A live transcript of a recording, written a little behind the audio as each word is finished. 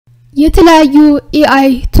የተለያዩ AI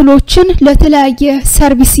ቱሎችን ለተለያየ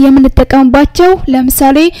ሰርቪስ የምንጠቀምባቸው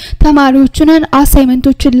ለምሳሌ ተማሪዎችን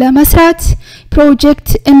አሳይመንቶችን ለመስራት ፕሮጀክት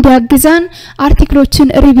እንዲያግዛን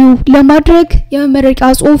አርቲክሎችን ሪቪው ለማድረግ የመመረቂያ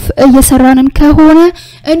ጽሁፍ እየሰራንን ከሆነ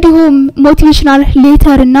እንዲሁም ሞቲቬሽናል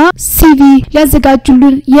ሌተር እና CV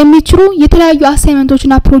ሊያዘጋጁልን የሚችሉ የተለያዩ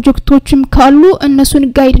አሳይመንቶችና ፕሮጀክቶችም ካሉ እነሱን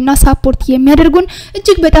ጋይድ እና ሳፖርት የሚያደርጉን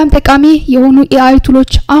እጅግ በጣም ጠቃሚ የሆኑ AI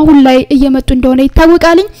ቱሎች አሁን ላይ እየመጡ እንደሆነ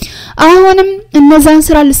ይታወቃል። አሁንም እነዛን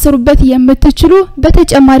ስራ ልትሰሩበት የምትችሉ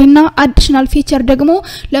በተጨማሪና አዲሽናል ፊቸር ደግሞ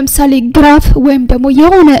ለምሳሌ ግራፍ ወይም ደግሞ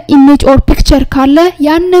የሆነ ኢሜጅ ኦር ፒክቸር ካለ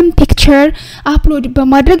ያንን ፒክቸር አፕሎድ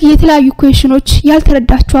በማድረግ የተለያዩ ኩዌሽኖች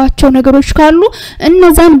ያልተረዳችኋቸው ነገሮች ካሉ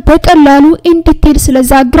እነዛን በቀላሉ ኢን ዲቴል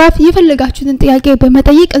ስለዛ ግራፍ የፈለጋችሁትን ጥያቄ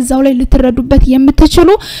በመጠየቅ እዛው ላይ ልትረዱበት የምትችሉ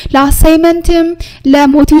ለአሳይመንትም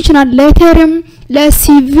ለሞቲቬሽናል ሌተርም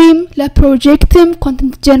ለሲቪም ለፕሮጀክትም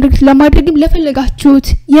ኮንቴንት ጀነሬት ለማድረግም ለፈለጋችሁት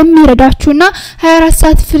የሚረዳችሁና 24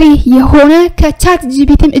 ሰዓት ፍሪ የሆነ ከቻት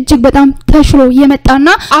ጂፒቲም እጅግ በጣም ተሽሎ የመጣና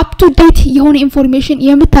አፕ ቱ ዴት የሆነ ኢንፎርሜሽን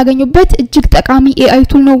የምታገኙበት እጅግ ጠቃሚ AI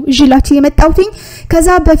ቱል ነው ጅላችሁ የመጣውኝ።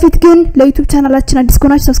 ከዛ በፊት ግን ለዩቲዩብ ቻናላችን አዲስ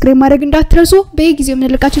ከሆናችሁ ሰብስክራይብ ማድረግ እንዳትረሱ። በየጊዜው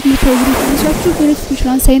የምንለቃቸው ቪዲዮዎች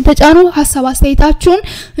የኖቲፊኬሽን ሳይን ተጫኑ። ሀሳብ አስተያየታችሁን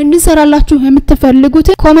እንሰራላችሁ የምትፈልጉት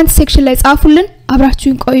ኮሜንት ሴክሽን ላይ ጻፉልን።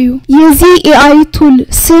 አብራችሁን ቆዩ። የዚህ AI ቱል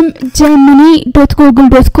ስም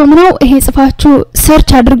gemini.google.com ነው። ይሄ ጽፋችሁ ሰርች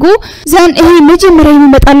አድርጉ። ዘን ይሄ መጀመሪያ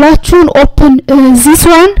የሚመጣላችሁን ኦፕን this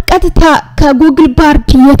one ቀጥታ ከጉግል ባርድ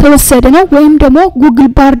የተወሰደ ነው ወይም ደግሞ ጉግል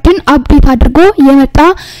ባርድን አፕዴት አድርጎ የመጣ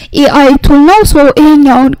AI ቱል ነው። ሶ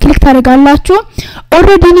ይሄኛውን ክሊክ ታደርጋላችሁ።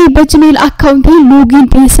 ኦሬዲ እኔ በጂሜል አካውንቴ ሎጊን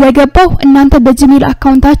ስለገባው እናንተ በጂሜል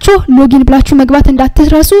አካውንታችሁ ሎጊን ብላችሁ መግባት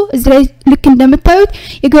እንዳትረሱ። እዚህ ላይ ልክ እንደምታዩት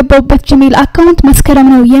የገባውበት ጂሜል አካውንት መስከረም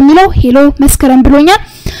ነው የሚለው ሄሎ መስከረም ብሎኛል።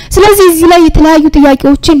 ስለዚህ እዚህ ላይ የተለያዩ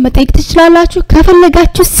ጥያቄዎችን መጠየቅ ትችላላችሁ።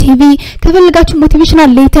 ከፈለጋችሁ CV ከፈለጋችሁ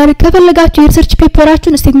ሞቲቬሽናል ሌተር ከፈለጋችሁ የሪሰርች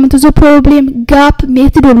ፔፐራችሁን ስቴትመንት ኦፍ ዘ ፕሮብሌም ጋፕ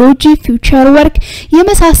ሜቶዶሎጂ ፊውቸር ወርክ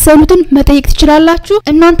የመሳሰሉትን መጠየቅ ትችላላችሁ።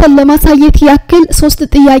 እናንተን ለማሳየት ያክል 3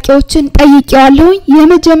 ጥያቄዎችን ጠይቄዋለሁ።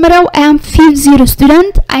 የመጀመሪያው I am 5th year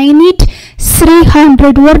student I need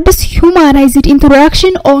 300 words humanized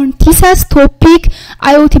introduction on thesis topic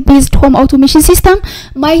IoT based home automation system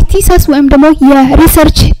my thesis ወይም ደግሞ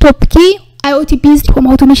የሪሰርች ቶፒክ IoT based home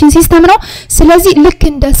automation system ነው። ስለዚህ ልክ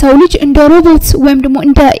እንደ ሰው ልጅ እንደ ሮቦት ወይም ደግሞ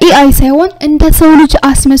እንደ AI ሳይሆን እንደ ሰው ልጅ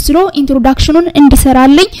አስመስሎ ኢንትሮዳክሽኑን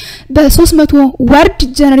እንዲሰራልኝ በ300 ወርድ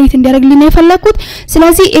ጀነሬት እንዲያደርግልኝ የፈለኩት።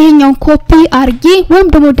 ስለዚህ ይሄኛውን ኮፒ አርጌ ወይም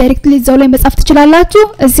ደግሞ ዳይሬክትሊ እዛው ላይ መጻፍ ትችላላችሁ።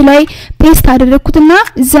 እዚህ ላይ ፔስት አደረኩትና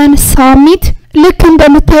ዘን ሳብሚት ልክ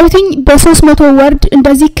እንደምታዩትኝ በ300 ወርድ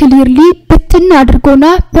እንደዚህ ክሊርሊ በትን አድርጎና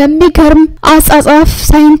በሚገርም አጻጻፍ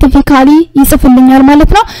ሳይንቲፊካሊ ይጽፍልኛል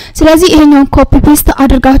ማለት ነው። ስለዚህ ይሄኛውን ኮፒ ፔስት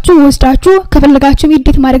አድርጋችሁ ወስዳችሁ ከፈለጋችሁ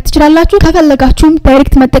ኤዲት ማድረግ ትችላላችሁ፣ ከፈለጋችሁም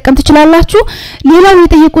ዳይሬክት መጠቀም ትችላላችሁ። ሌላው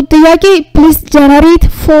የጠየቁት ጥያቄ please generate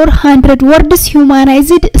 400 words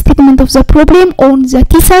humanized statement of the problem on the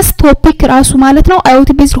thesis topic ራሱ ማለት ነው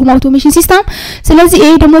IoT based home automation system። ስለዚህ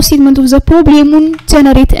ይሄ ደግሞ statement of the problemን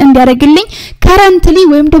ጀነሬት እንዲያደርግልኝ currently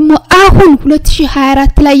ወይም ደግሞ አሁን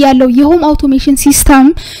 2024 ላይ ያለው የሆም አውቶሜሽን ሲስተም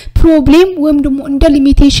ፕሮብሌም ወይም ደግሞ እንደ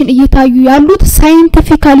ሊሚቴሽን እየታዩ ያሉት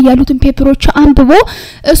ሳይንቲፊካሊ ያሉትን ፔፐሮች አንብቦ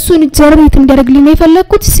እሱን ጀነሬት እንዲያደርግልኝ ነው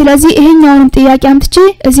የፈለኩት። ስለዚህ ይሄኛውን ጥያቄ አምጥቼ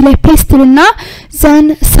እዚህ ላይ ፔስትልና ዘን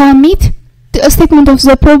ሳብሚት statement of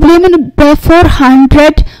the problem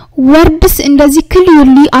በ400 words እንደዚህ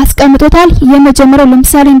ክሊርሊ አስቀምጦታል። የመጀመሪያው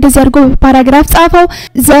ለምሳሌ እንደዚህ አድርጎ ፓራግራፍ ጻፈው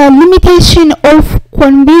the limitation of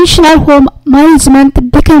conventional home management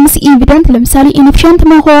becomes evident ለምሳሌ inefficient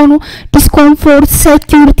መሆኑ discomfort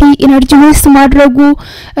security energy waste ማድረጉ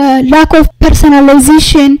lack of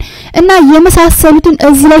personalization እና የመሳሰሉትን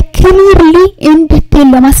እዚህ ላይ ክሊርሊ in detail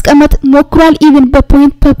ለማስቀመጥ ሞክሯል። even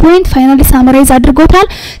በፖይንት ፋይናሊ ሳመራይዝ አድርጎታል።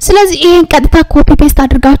 ስለዚህ ይሄን ቀጥታ ኮፒ ፔስት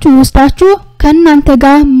አድርጋችሁ ወስዳችሁ ከናንተ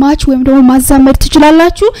ጋር ማች ወይም ደግሞ ማዛመድ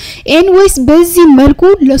ትችላላችሁ። ኤኒዌይስ በዚህ መልኩ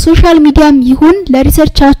ለሶሻል ሚዲያም ይሁን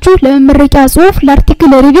ለሪሰርቻችሁ ለመመረቂያ ጽሁፍ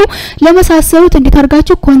ለአርቲክል ሪቪው ለመሳሰሉት እንዴት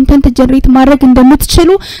አድርጋችሁ ኮንቴንት ጀነሬት ማድረግ እንደምትችሉ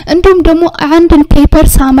እንዲሁም ደግሞ አንድን ፔፐር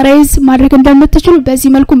ሳመራይዝ ማድረግ እንደምትችሉ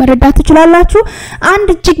በዚህ መልኩ መረዳት ትችላላችሁ። አንድ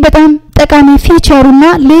እጅግ በጣም ጠቃሚ ፊቸሩና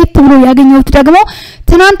ሌት ብሎ ያገኘሁት ደግሞ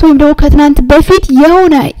ትናንት ወይም ደግሞ ከትናንት በፊት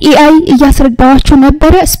የሆነ AI እያስረዳዋችሁ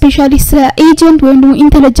ነበር ስፔሻሊ ስለ ኤጀንት ወይም ደግሞ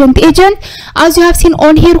ኢንተለጀንት ኤጀንት as you have seen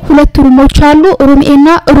on here ሁለት ሩሞች አሉ ሩም A እና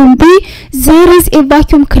ሩም B there is a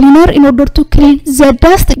vacuum cleaner in order to clean the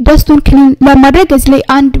dustን ክሊን ለማድረግ እዚህ ላይ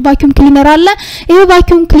አንድ vacuum cleaner አለ ይሄ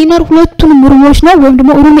vacuum cleaner ሁለቱንም ሩሞች ነው ወይም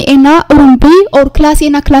ደግሞ ሩም A እና ሩም B or ክላስ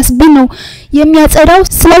A እና ክላስ B ነው የሚያጸዳው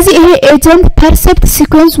ስለዚህ ይሄ ኤጀንት ፐርሰፕት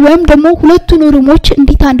ሲኩዌንስ ወይም ደግሞ ሁለቱን ሩሞች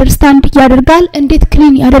እንዴት አንደርስታንድ ያደርጋል እንዴት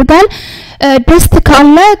ክሊን ያደርጋል ደስት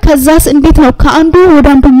ካለ ከዛስ እንዴት ነው ከአንዱ ወደ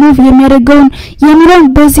አንዱ ሙቭ የሚያደርገው የሚለው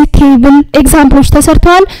በዚህ ቴብል ኤግዛምፕሎች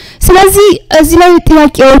ተሰርተዋል ስለዚህ እዚህ ላይ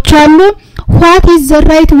ጥያቄዎች አሉ what is the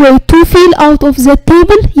right way to fill out of the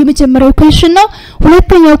table የመጀመሪያው question ነው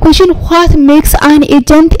ሁለተኛው question what makes an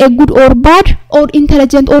agent a good or bad or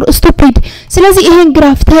intelligent or stupid ስለዚህ ይሄን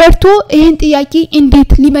ግራፍ ተረድቶ ይሄን ጥያቄ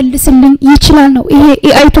እንዴት ሊመልስልን ይችላል ነው ይሄ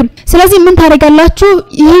AI ቱል ስለዚህ ምን ታደርጋላችሁ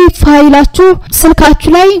ይሄ ፋይላችሁ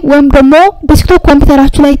ስልካችሁ ላይ ወይም ደግሞ ዴስክቶፕ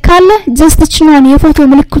ኮምፒውተራችሁ ላይ ካለ just ችናን የፎቶ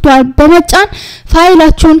ምልክቷን በመጫን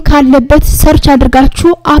ፋይላችሁን ካለበት ሰርች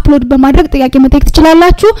አድርጋችሁ አፕሎድ በማድረግ ጥያቄ መጠየቅ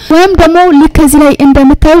ትችላላችሁ ወይም ደግሞ ልክ እዚህ ላይ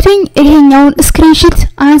እንደምታዩትኝ ይሄኛውን ስክሪንሾት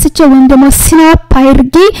አንስቼ ወይም ደግሞ ስናፕ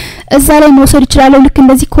አድርጌ እዛ ላይ መውሰድ ይችላል ልክ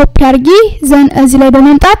እንደዚህ ኮፒ አድርጌ ዘን እዚህ ላይ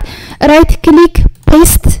በመምጣት ራይት ክሊክ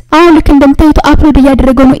ፔስት አሁን ልክ እንደምታዩት አፕሎድ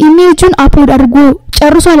ያደረገው ነው ኢሜጁን አፕሎድ አድርጎ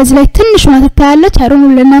ጨርሷል እዚህ ላይ ትንሽ ማለት ታያለች አይሮኑ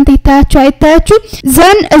ለእናንተ ይታያችሁ አይታያችሁ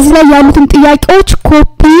ዘን እዚህ ላይ ያሉትን ጥያቄዎች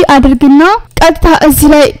ኮፒ አድርግና ቀጥታ እዚህ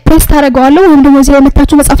ላይ ፔስት አደርጋለሁ ወይም ደግሞ እዚህ ላይ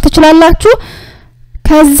መታችሁ መጻፍ ትችላላችሁ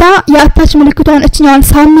ከዛ ያታች ምልክቷን እችኛዋን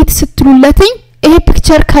ሳሚት ስትሉለትኝ ይሄ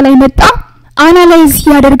ፒክቸር ከላይ መጣ አናላይዝ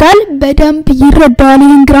ያደርጋል በደንብ ይረዳዋል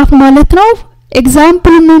ይሄን ግራፍ ማለት ነው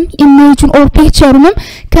ኤግዛምፕሉንም ኢሜጁን ኦር ፒክቸሩንም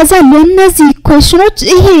ከዛ ለነዚህ ኩዌስቸኖች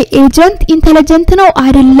ይሄ ኤጀንት ኢንተለጀንት ነው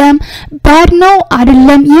አይደለም ባድ ነው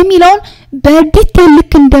አይደለም የሚለውን በዲቴል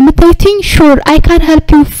ልክ እንደምታዩትኝ ሹር አይ ካን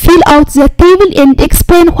ሄልፕ ዩ ፊል አውት ዘ ቴብል ኤንድ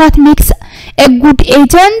ኤክስፕሌን ዋት ሜክስ a good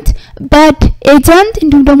agent bad agent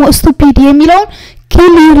እንዲሁም ደግሞ stupid የሚለውን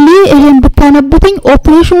clearly ይሄን ብታነቡትኝ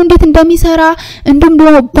ኦፕሬሽኑ እንዴት እንደሚሰራ እንዲሁም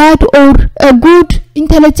ደግሞ bad or good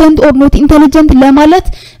intelligent or not intelligent ለማለት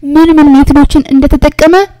ምን ሜትዶችን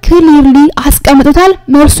እንደተጠቀመ clearly አስቀምጦታል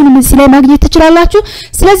መልሱንም እዚህ ላይ ማግኘት ትችላላችሁ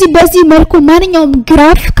ስለዚህ በዚህ መልኩ ማንኛውም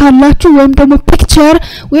ግራፍ ካላችሁ ወይም ደግሞ ፒክቸር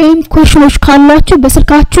ወይም ኩዌስቸኖች ካላችሁ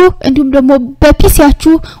በስልካችሁ እንዲሁም ደግሞ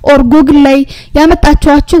በፒሲያችሁ ኦር ጉግል ላይ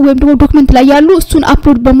ያመጣችኋቸው ወይም ደግሞ ዶክመንት ላይ ያሉ እሱን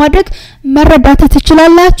አፕሎድ በማድረግ መረዳት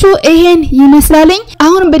ትችላላችሁ ይሄን ይመስላልኝ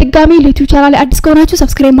አሁን በድጋሚ ለዩቲዩብ ቻናል አዲስ ከሆናችሁ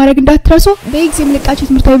ሰብስክራይብ ማድረግ እንዳትረሱ በኤግዛም ለቃችሁ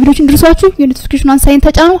ትምህርታዊ ቪዲዮችን እንድትደርሷችሁ የኖቲፊኬሽን ሳይን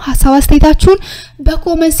ተጫኑ ሐሳብ አስተያየታችሁን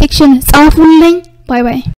በኮሜንት ሴክሽን ጻፉልኝ ባይ ባይ